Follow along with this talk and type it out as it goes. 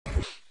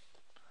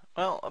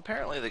Well,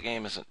 apparently the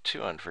game isn't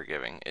too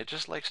unforgiving. It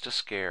just likes to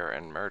scare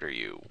and murder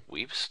you.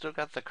 We've still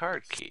got the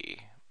card key,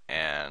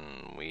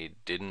 and we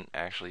didn't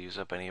actually use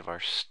up any of our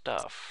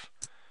stuff.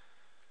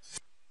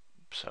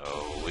 So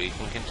we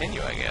can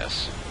continue, I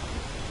guess.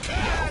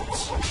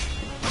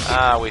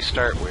 Ah, we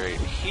start right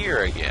here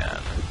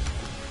again.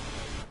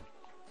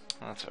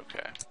 That's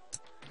okay.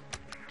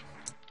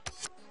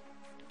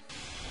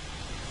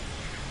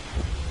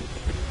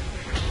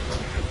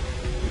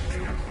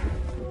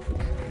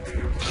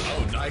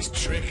 Oh, nice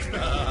trick.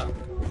 No,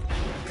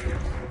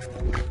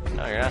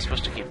 you're not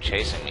supposed to keep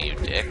chasing me, you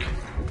dick.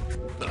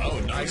 Oh,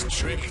 nice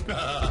trick. Okay,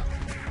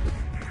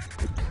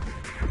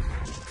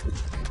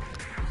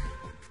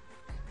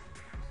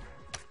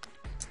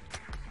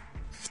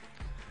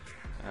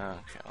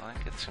 well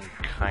that gets him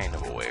kind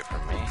of away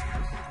from me.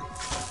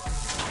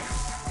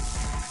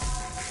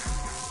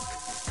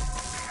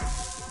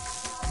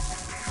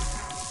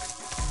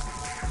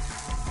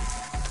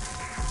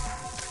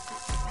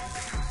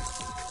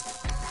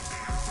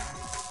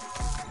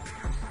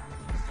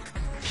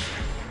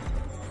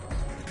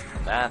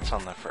 That's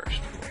on the first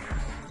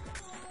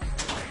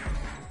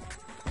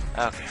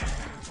floor. Okay.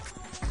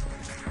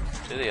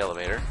 To the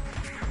elevator.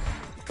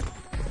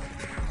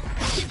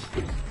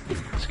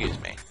 Excuse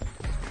me.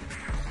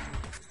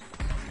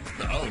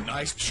 Oh,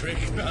 nice trick.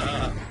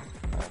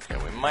 Okay,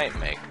 we might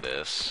make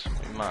this.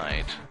 We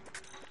might.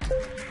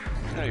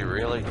 It's gonna be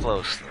really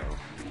close, though.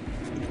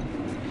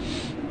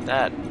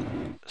 That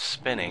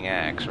spinning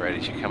axe right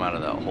as you come out of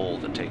that hole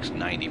that takes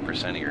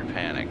 90% of your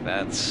panic,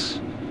 that's...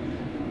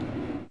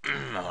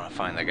 I want to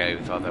find the guy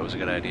who thought that was a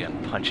good idea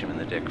and punch him in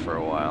the dick for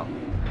a while.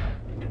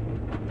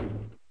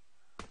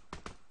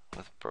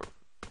 With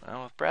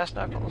brass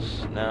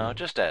knuckles? No,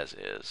 just as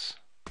is.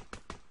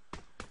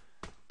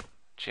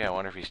 Gee, I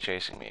wonder if he's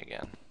chasing me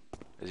again.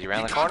 Is he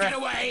around the corner? Get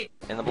away!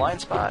 In the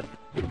blind spot?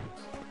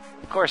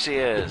 Of course he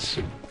is.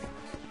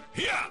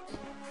 Yeah.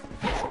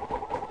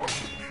 At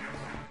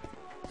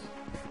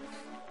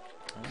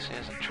least he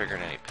hasn't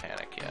triggered any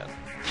panic yet.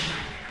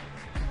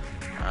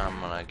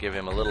 I'm gonna give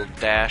him a little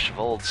dash of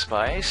Old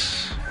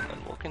Spice, and then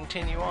we'll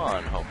continue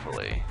on,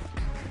 hopefully.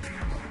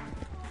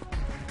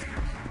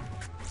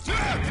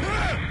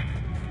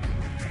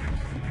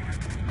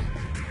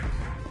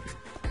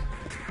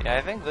 Yeah,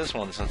 I think this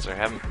one, since there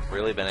haven't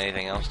really been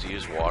anything else to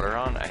use water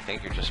on, I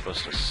think you're just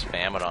supposed to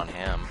spam it on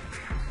him.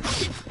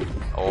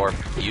 Or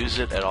use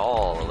it at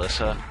all,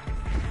 Alyssa.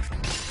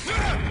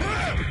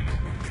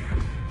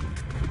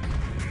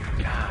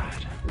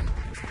 God.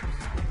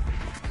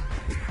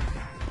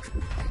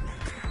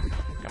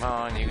 Come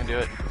on, you can do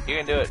it. You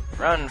can do it.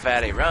 Run,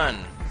 fatty,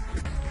 run!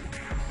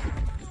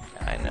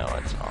 I know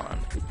it's on.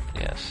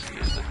 Yes,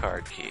 use the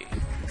card key.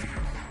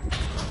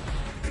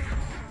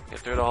 Get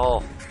through the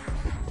hole.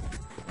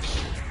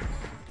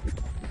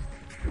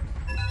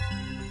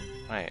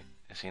 Wait,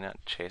 is he not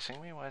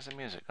chasing me? Why is the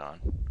music on?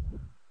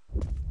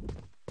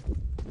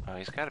 Oh,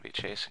 he's got to be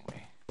chasing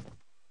me.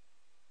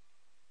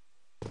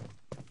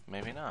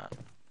 Maybe not.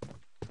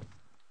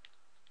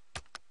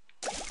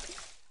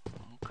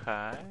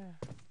 Okay.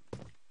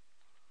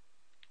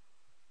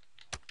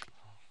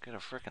 Get a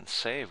frickin'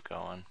 save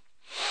going.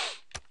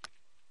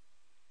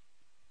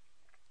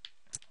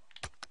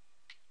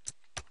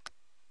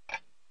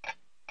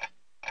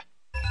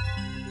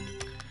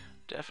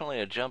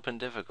 Definitely a jump in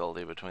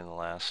difficulty between the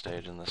last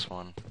stage and this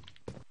one.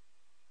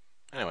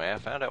 Anyway, I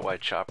found out why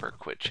Chopper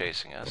quit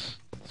chasing us.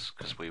 It's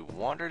because we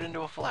wandered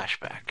into a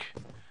flashback.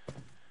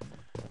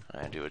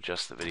 I had to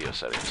adjust the video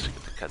settings to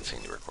get the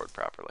cutscene to record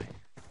properly.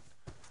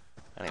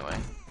 Anyway.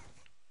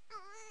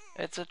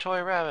 It's a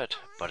toy rabbit,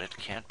 but it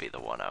can't be the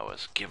one I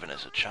was given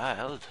as a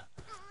child.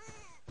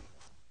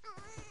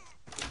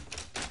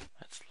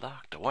 It's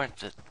locked. Weren't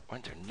there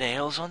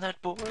nails on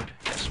that board?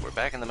 Yes, we're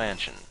back in the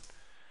mansion.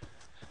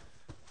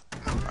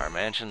 Our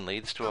mansion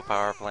leads to a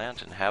power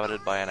plant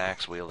inhabited by an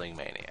axe-wielding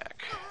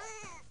maniac.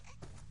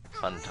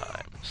 Fun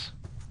times.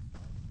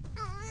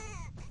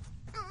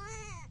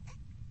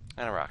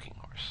 And a rocking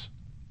horse.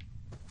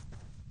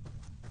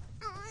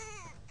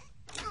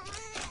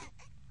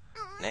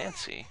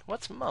 Nancy?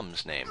 What's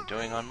Mum's name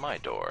doing on my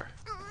door?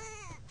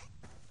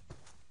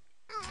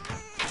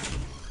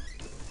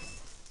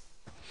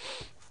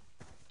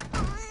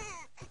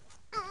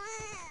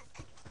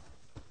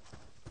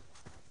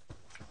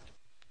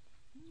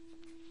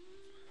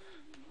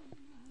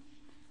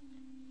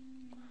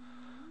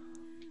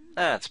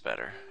 That's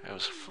better. It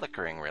was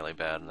flickering really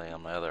badly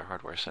on my other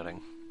hardware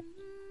setting.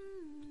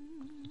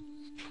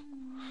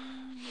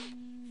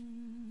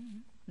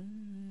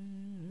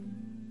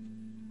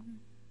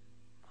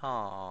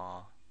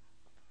 Aww.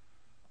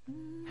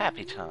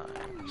 Happy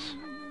times.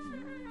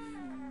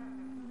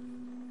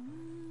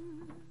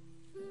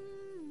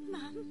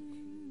 Mum?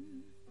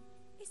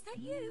 Is that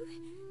you?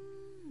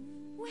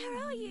 Where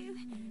are you?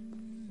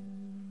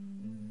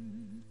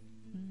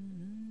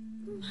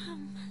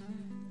 Mum.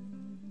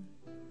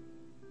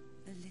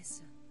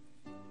 Alyssa,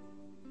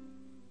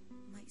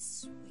 my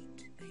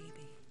sweet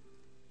baby.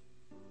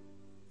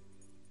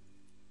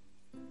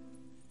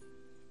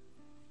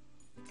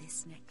 This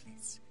This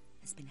necklace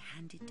has been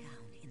handed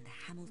down in the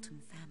Hamilton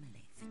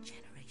family for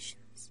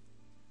generations.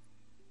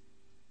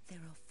 There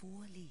are 4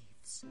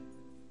 leaves,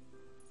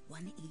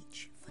 one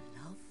each for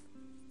love,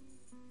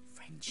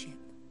 friendship,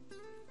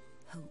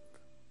 hope,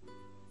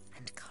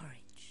 and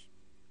courage.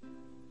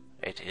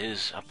 It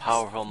is a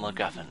powerful These 4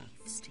 MacGuffin.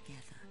 leaves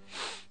together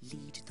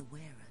lead the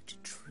wearer to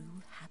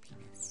true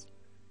happiness.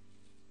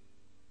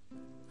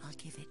 I'll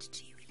give it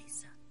to you,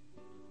 Elisa,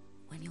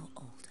 when you're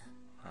older.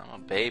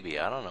 I'm a baby.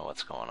 I don't know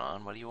what's going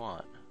on. What do you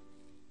want?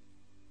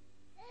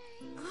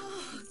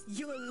 Oh,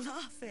 you're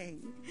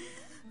laughing.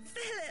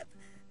 Philip,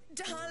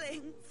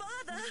 darling,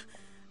 father,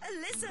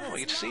 Alyssa Oh, we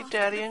has get to see laughed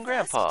Daddy for the and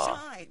first Grandpa.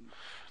 time.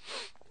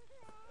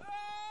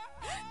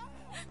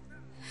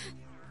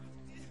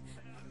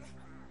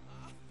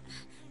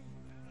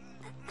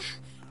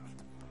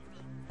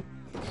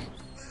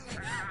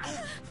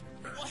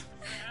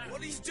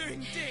 What he's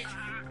doing, Dick?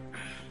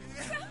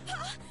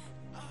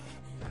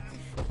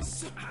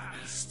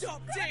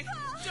 Stop, Dick!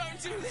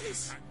 Don't do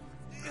this!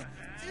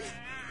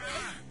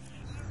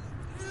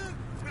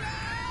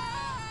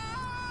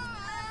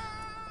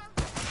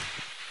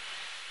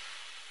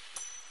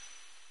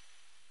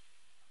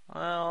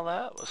 Well,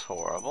 that was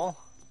horrible.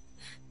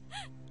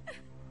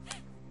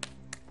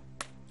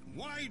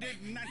 Why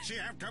did Nancy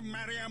have to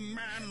marry a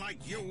man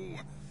like you?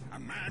 A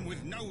man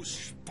with no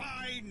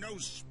spine, no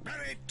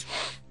spirit?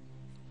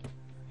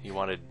 You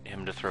wanted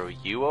him to throw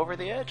you over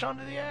the edge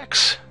onto the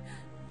axe?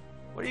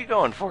 What are you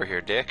going for here,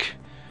 Dick?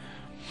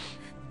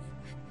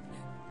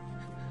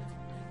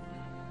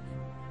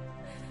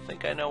 I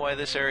think I know why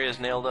this area is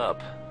nailed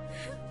up.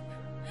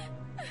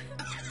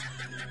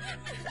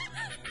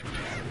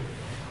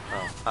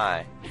 Oh,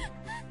 hi.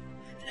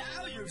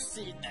 Now you've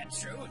seen the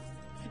truth.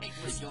 It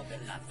was your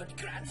beloved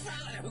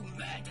grandfather who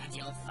murdered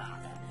your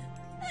father.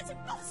 That's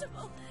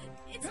impossible.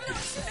 It's not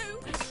true.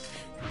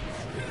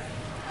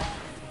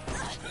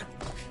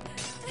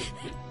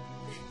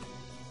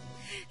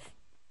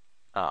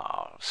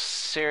 Oh,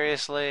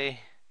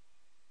 seriously?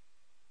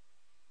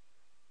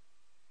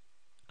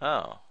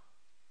 Oh.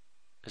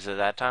 Is it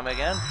that time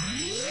again?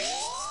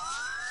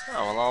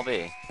 Oh, well, I'll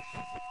be.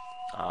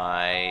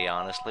 I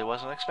honestly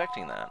wasn't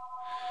expecting that.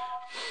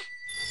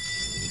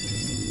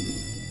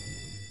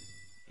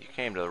 You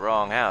came to the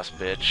wrong house,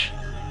 bitch.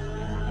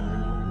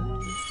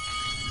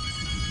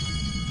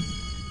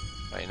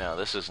 Wait, no,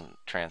 this isn't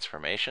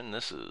transformation.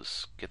 This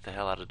is get the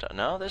hell out of...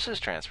 No, this is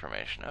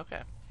transformation.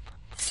 Okay.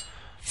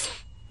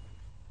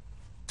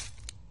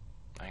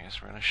 I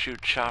guess we're gonna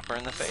shoot Chopper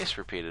in the face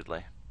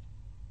repeatedly.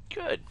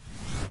 Good.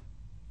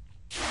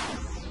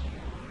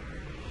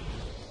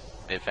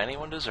 If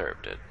anyone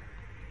deserved it.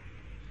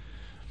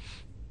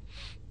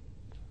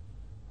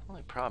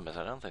 Only problem is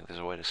I don't think there's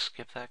a way to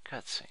skip that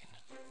cutscene.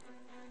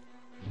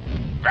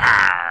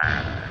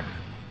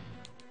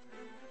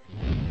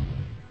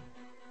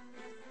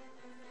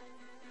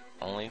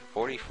 Only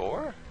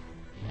 44?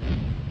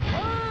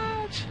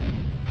 What?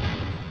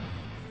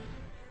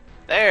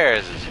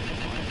 There's his hit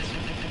points.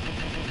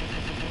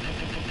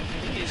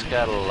 He's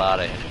got a lot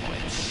of hit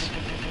points.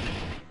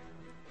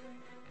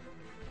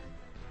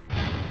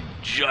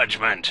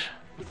 Judgment!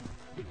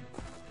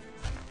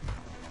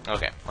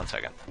 Okay, 1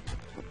 second.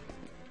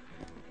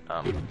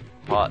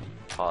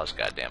 Pause,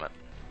 goddammit.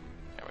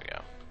 There we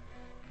go.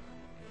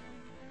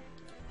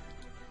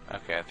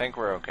 Okay, I think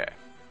we're okay.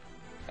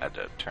 I had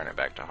to turn it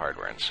back to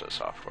hardware instead of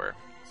software.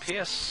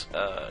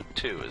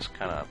 PS2 is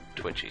kind of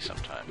twitchy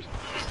sometimes.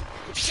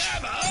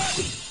 Come on!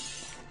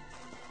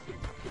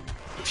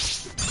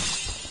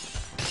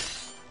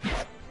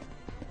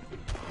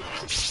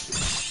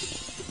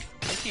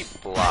 I think he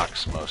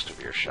blocks most of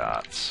your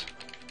shots.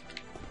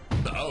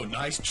 Oh,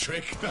 nice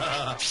trick.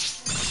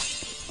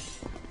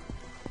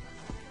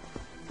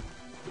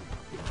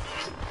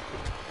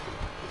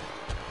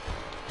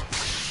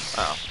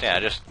 Oh, yeah,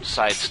 just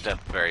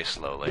sidestep very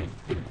slowly.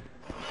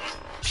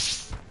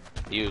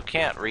 You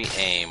can't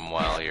re-aim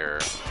while you're...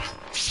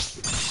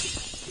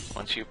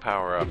 Once you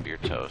power up, you're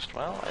toast.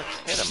 Well, I've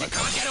hit him a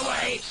couple Get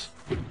away! times.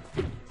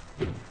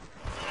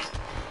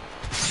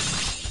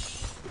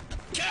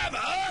 Come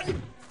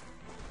on!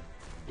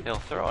 He'll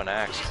throw an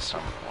axe at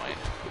some point.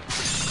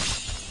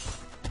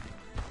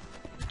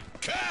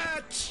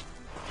 Cut!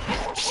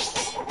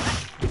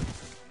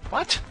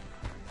 What?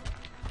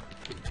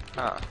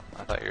 Huh.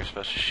 I thought you were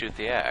supposed to shoot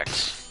the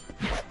axe.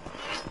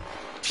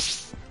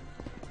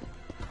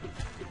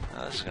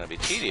 Now, this is going to be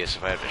tedious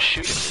if I have to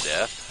shoot him to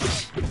death.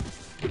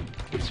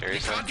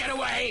 Seriously? Can't get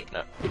away!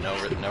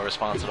 No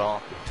response at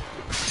all?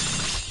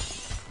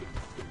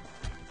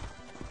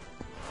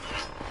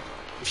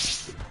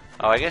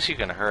 Oh, I guess you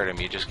can hurt him,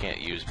 you just can't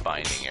use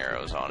binding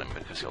arrows on him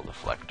because he'll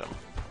deflect them.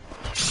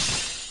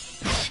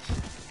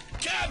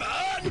 Come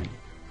on!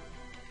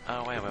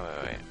 Oh, wait.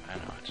 I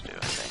know what to do,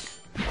 I think.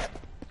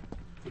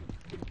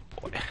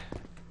 Boy.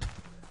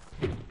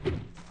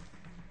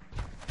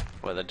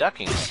 Well, the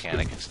ducking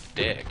mechanic is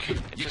dick.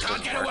 It just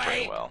can't doesn't get work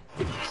very away! well.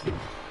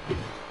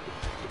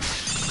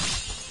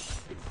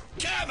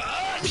 Come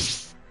on!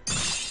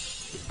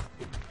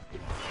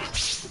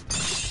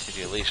 Did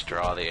you at least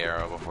draw the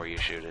arrow before you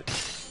shoot it.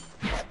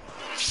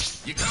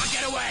 You can't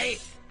get away!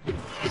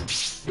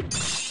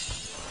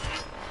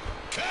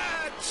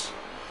 Cut!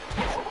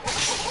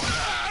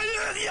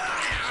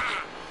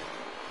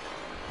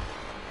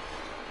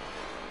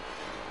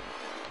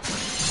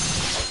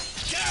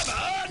 Come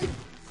on!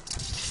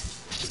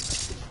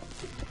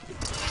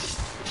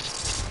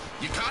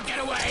 You can't get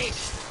away!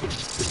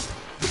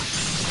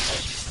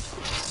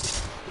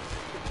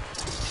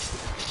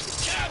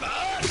 Come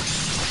on!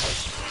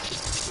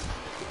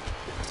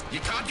 You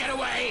can't get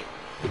away!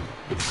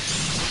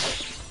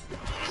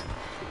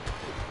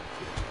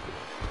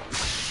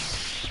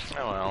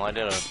 Oh well, I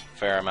did a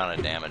fair amount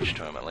of damage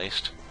to him at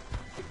least.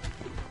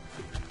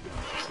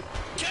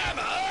 Come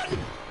on!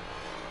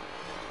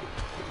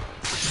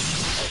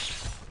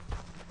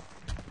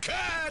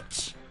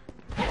 Cut!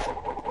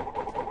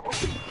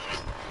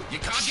 You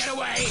can't get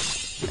away!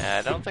 Yeah,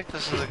 I don't think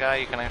this is a guy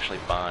you can actually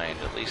bind,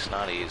 at least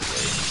not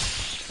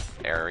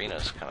easily.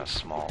 Arena's kind of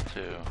small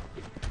too.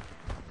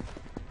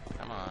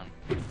 Come on,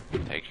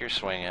 take your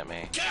swing at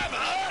me. Come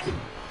on!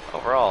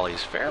 Overall,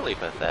 he's fairly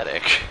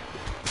pathetic.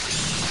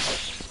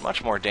 He's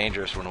much more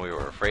dangerous when we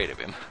were afraid of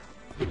him.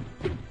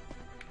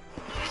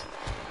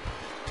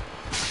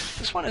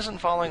 This one isn't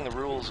following the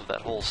rules of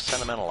that whole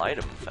sentimental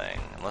item thing,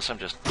 unless I'm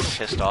just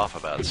pissed off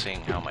about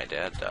seeing how my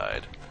dad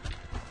died.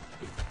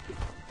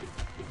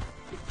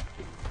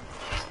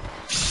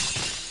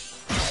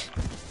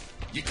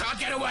 You can't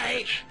get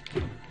away!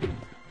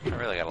 I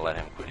really gotta let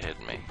him quit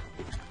hitting me.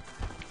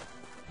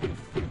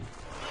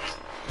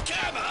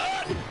 Come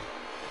on!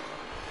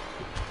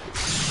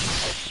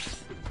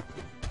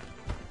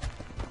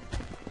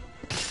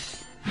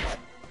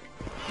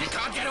 You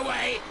can't get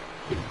away!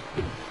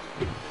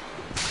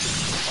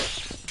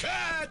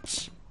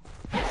 Cut!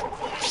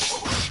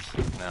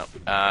 No,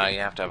 you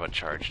have to have a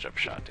charged up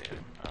shot to hit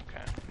him.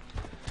 Okay.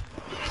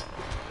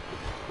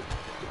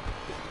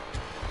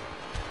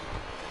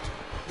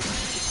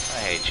 I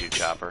hate you,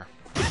 Chopper.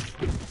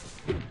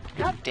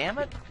 God damn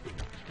it!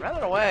 Run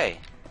it away!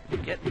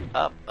 Get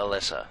up,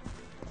 Alyssa.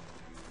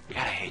 God,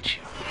 I hate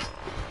you.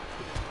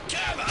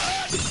 Come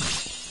on!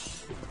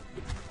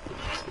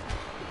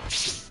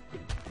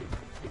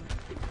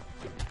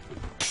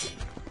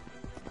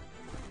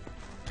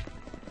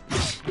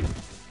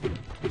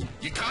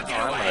 You can't get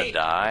I'm away! gonna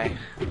die.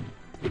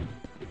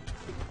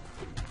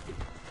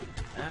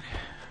 Okay.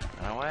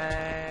 Run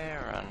away,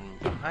 run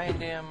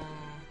behind him.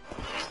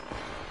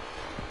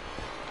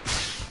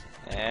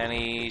 And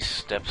he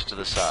steps to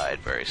the side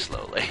very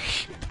slowly.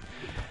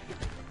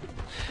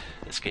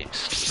 This game's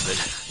stupid.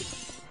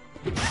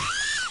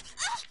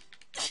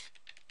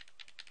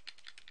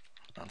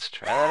 Let's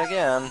try that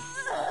again.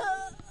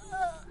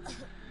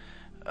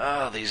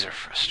 Oh, these are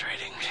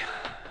frustrating.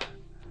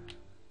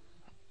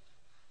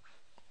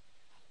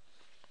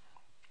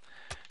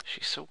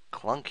 She's so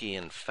clunky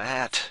and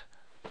fat.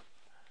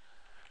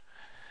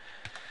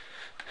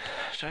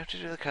 Do I have to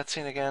do the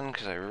cutscene again?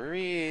 Because I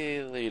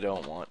really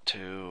don't want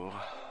to.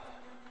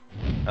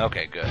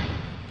 Okay, good.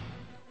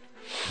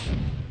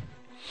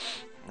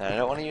 Now, I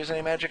don't want to use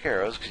any magic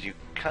arrows, because you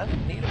kind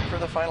of need them for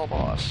the final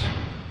boss.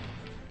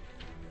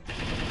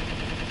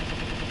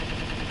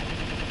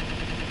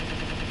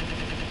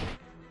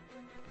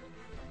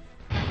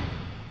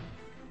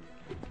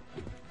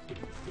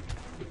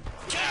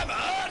 Come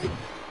on!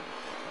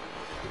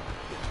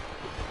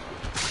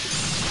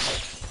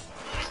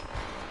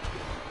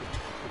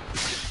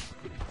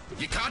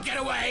 You can't get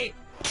away!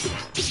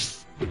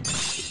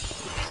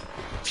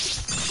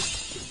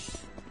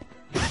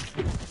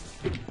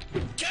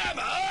 Come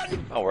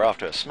on! Oh, we're off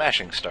to a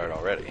smashing start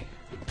already.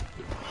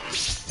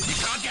 You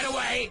can't get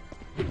away!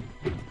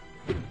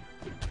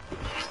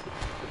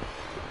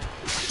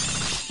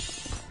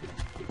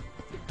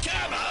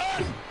 Come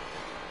on!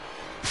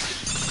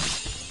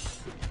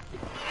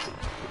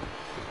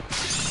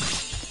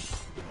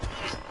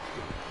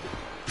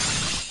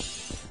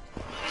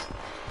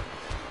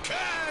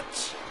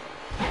 Cut!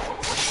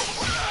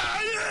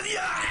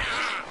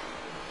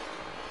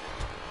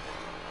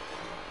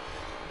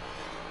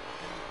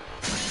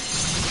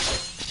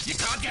 You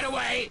can't get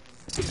away!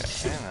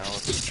 Okay, now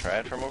let's try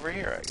it from over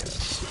here, I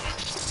guess.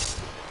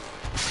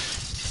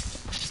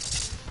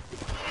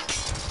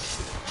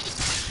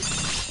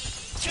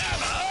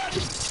 Come on!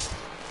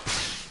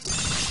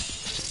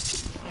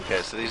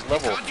 Okay, so these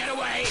level Can't get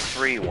away!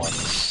 3 ones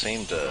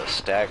seem to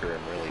stagger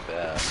him really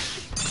bad.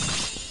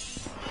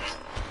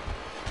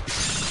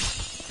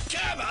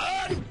 Come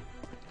on!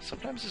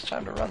 Sometimes it's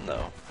time to run,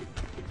 though.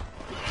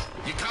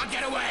 You can't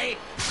get away!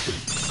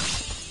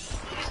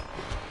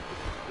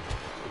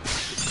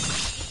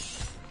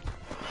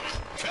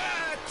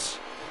 Cut!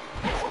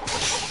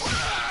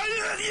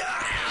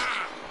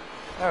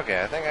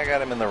 Okay, I think I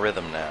got him in the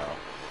rhythm now.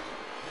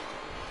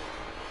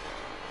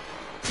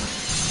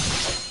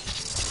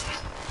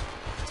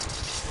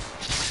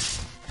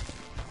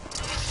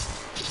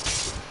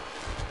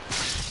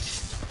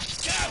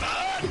 Come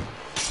on!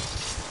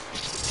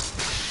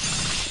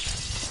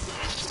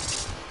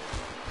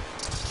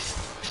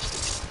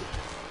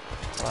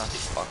 Come on,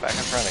 walk back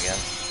in front again.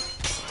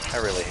 I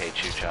really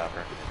hate you,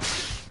 Chopper.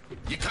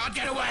 You can't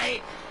get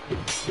away!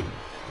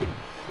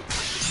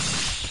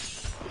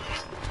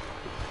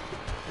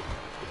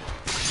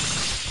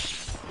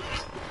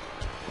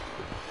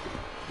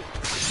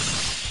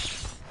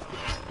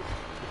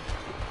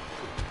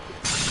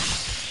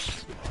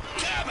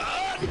 Come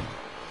on!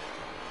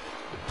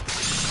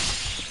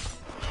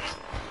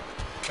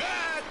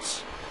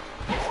 Cut!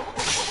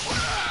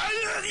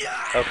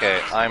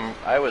 Okay,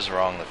 I was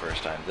wrong the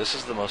first time. This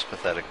is the most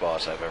pathetic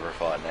boss I've ever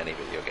fought in any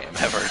video game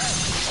ever.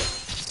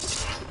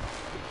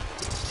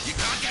 You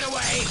can't get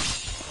away!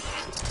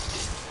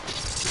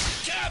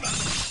 Come on!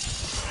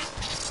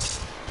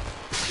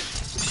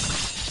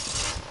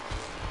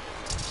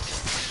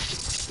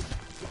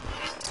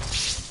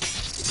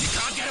 You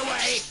can't get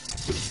away!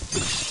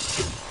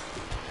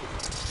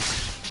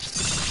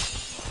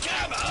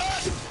 Come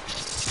on!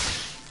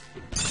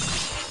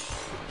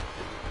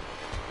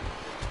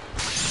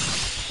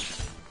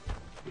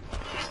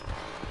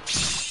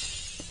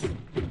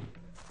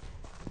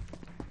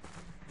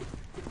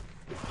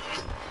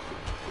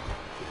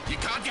 You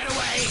can't get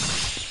away!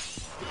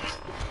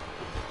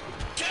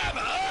 Come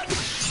on!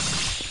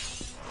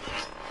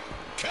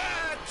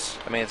 Cut!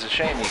 I mean, it's a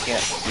shame you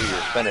can't do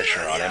your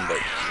finisher on him, but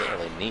you don't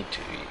really need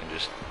to. You can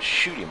just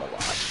shoot him a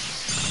lot.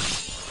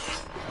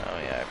 Oh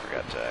yeah, I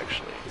forgot to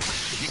actually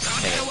You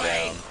can't hang get him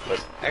away! down.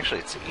 But actually,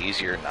 it's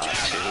easier not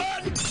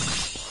Come to. on!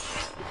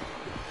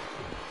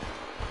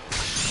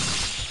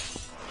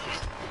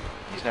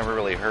 He's never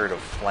really heard of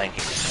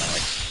flanking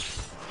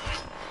attacks.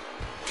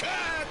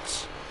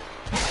 Cut!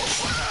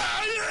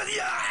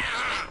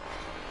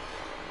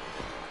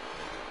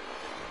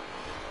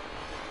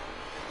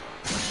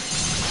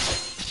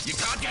 You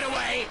can't get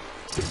away!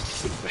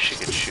 Wish he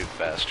could shoot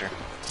faster.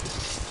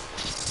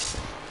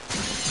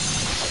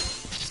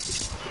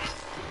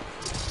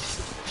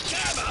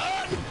 Come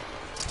on!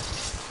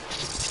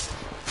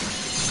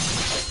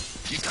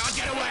 You can't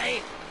get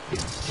away!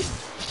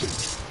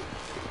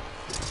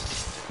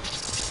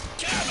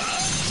 Come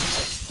on!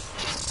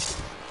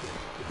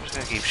 I'm just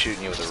gonna keep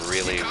shooting you with a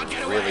really, You can't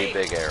get really away.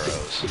 big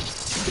arrows.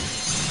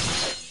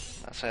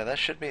 I'd say that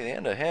should be the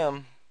end of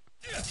him.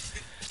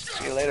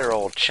 See you later,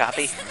 old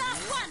Choppy. It's the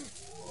last one.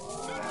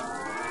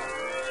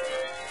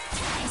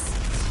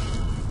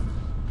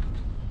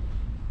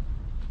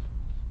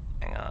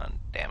 Hang on,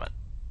 damn it.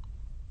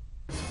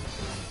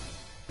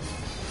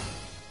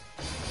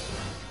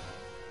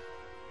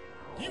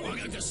 You are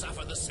going to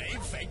suffer the same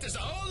fate as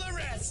all the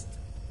rest!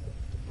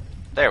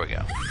 There we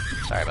go.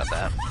 Sorry about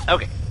that.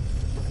 Okay.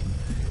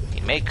 He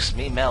makes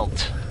me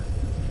melt.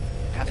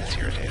 God, that's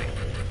irritating.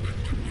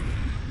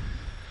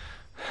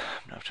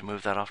 I'm gonna have to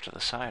move that off to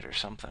the side or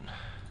something.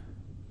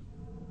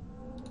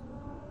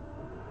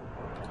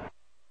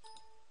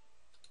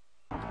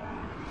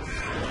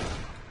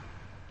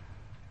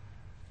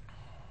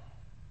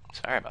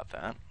 Sorry about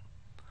that.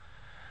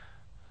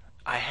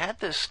 I had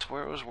this to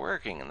where it was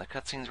working and the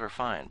cutscenes were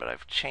fine, but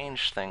I've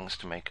changed things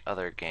to make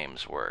other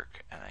games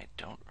work, and I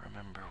don't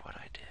remember what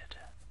I did.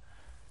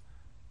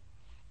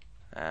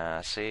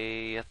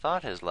 See, you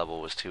thought his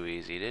level was too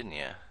easy, didn't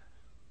you?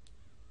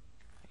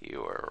 You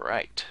were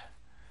right.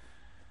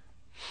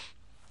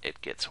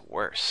 It gets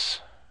worse.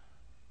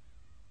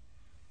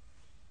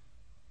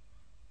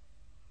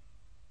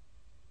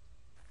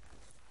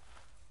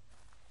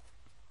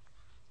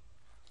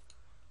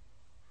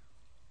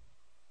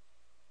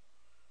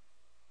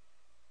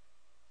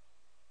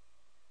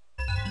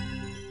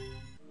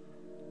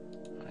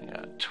 I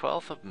got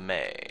 12th of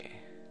May.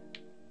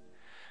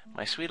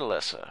 My sweet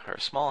Alyssa, her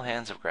small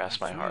hands have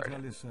grasped my heart. Sweet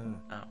Alyssa,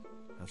 Oh.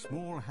 her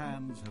small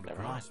hands have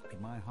Never mind.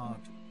 grasped my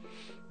heart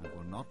and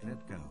will not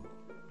let go.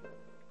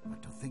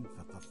 But to think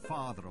that the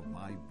father of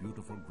my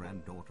beautiful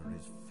granddaughter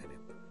is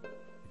Philip,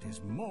 it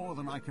is more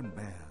than I can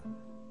bear.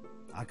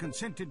 I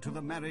consented to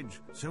the marriage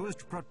so as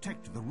to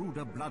protect the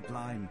Ruda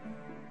bloodline.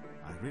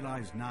 I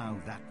realize now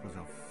that was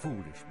a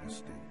foolish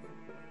mistake.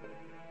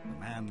 The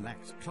man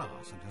lacks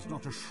class and has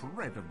not a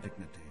shred of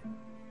dignity.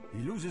 He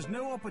loses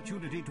no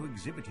opportunity to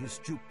exhibit his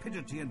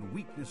stupidity and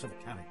weakness of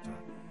character.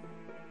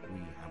 We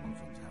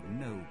Hamiltons have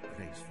no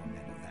place for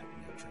men of that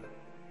nature.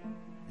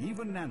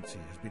 Even Nancy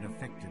has been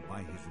affected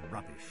by his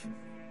rubbish,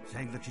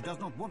 saying that she does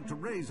not want to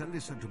raise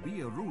Alyssa to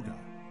be a Ruda.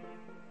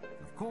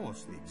 Of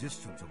course, the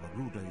existence of a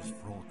Ruda is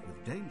fraught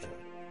with danger.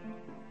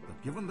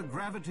 But given the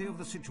gravity of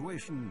the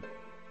situation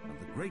and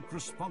the great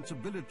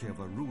responsibility of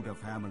a Ruda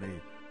family,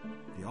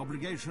 the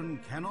obligation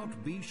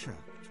cannot be shirked.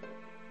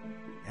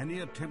 Any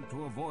attempt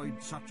to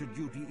avoid such a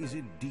duty is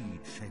indeed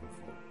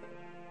shameful.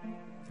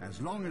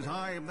 As long as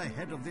I am the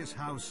head of this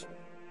house,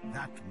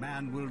 that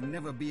man will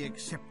never be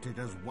accepted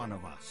as one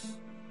of us.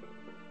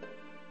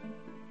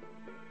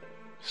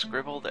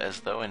 Scribbled as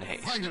though in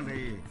haste.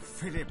 Finally,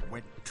 Philip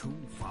went too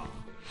far.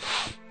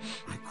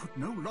 I could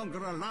no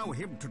longer allow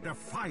him to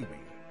defy me.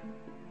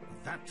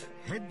 But that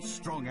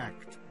headstrong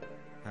act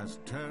has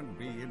turned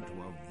me into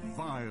a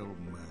vile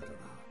murderer.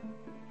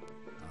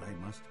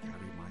 I must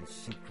carry my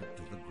secret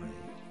to the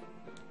grave.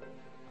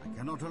 I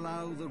cannot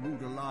allow the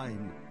Ruda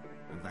line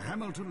and the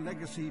Hamilton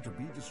legacy to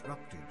be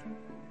disrupted.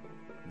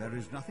 There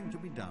is nothing to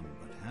be done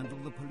but handle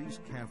the police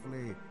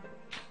carefully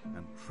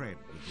and tread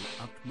with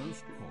the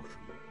utmost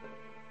caution.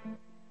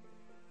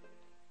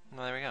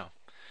 Well, there we go.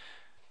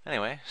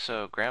 Anyway,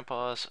 so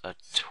Grandpa's a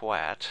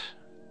twat.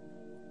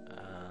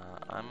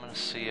 I'm gonna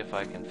see if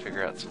I can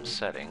figure out some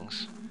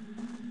settings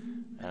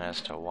and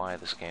as to why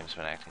this game's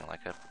been acting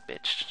like a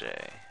bitch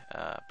today.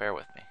 Bear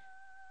with me.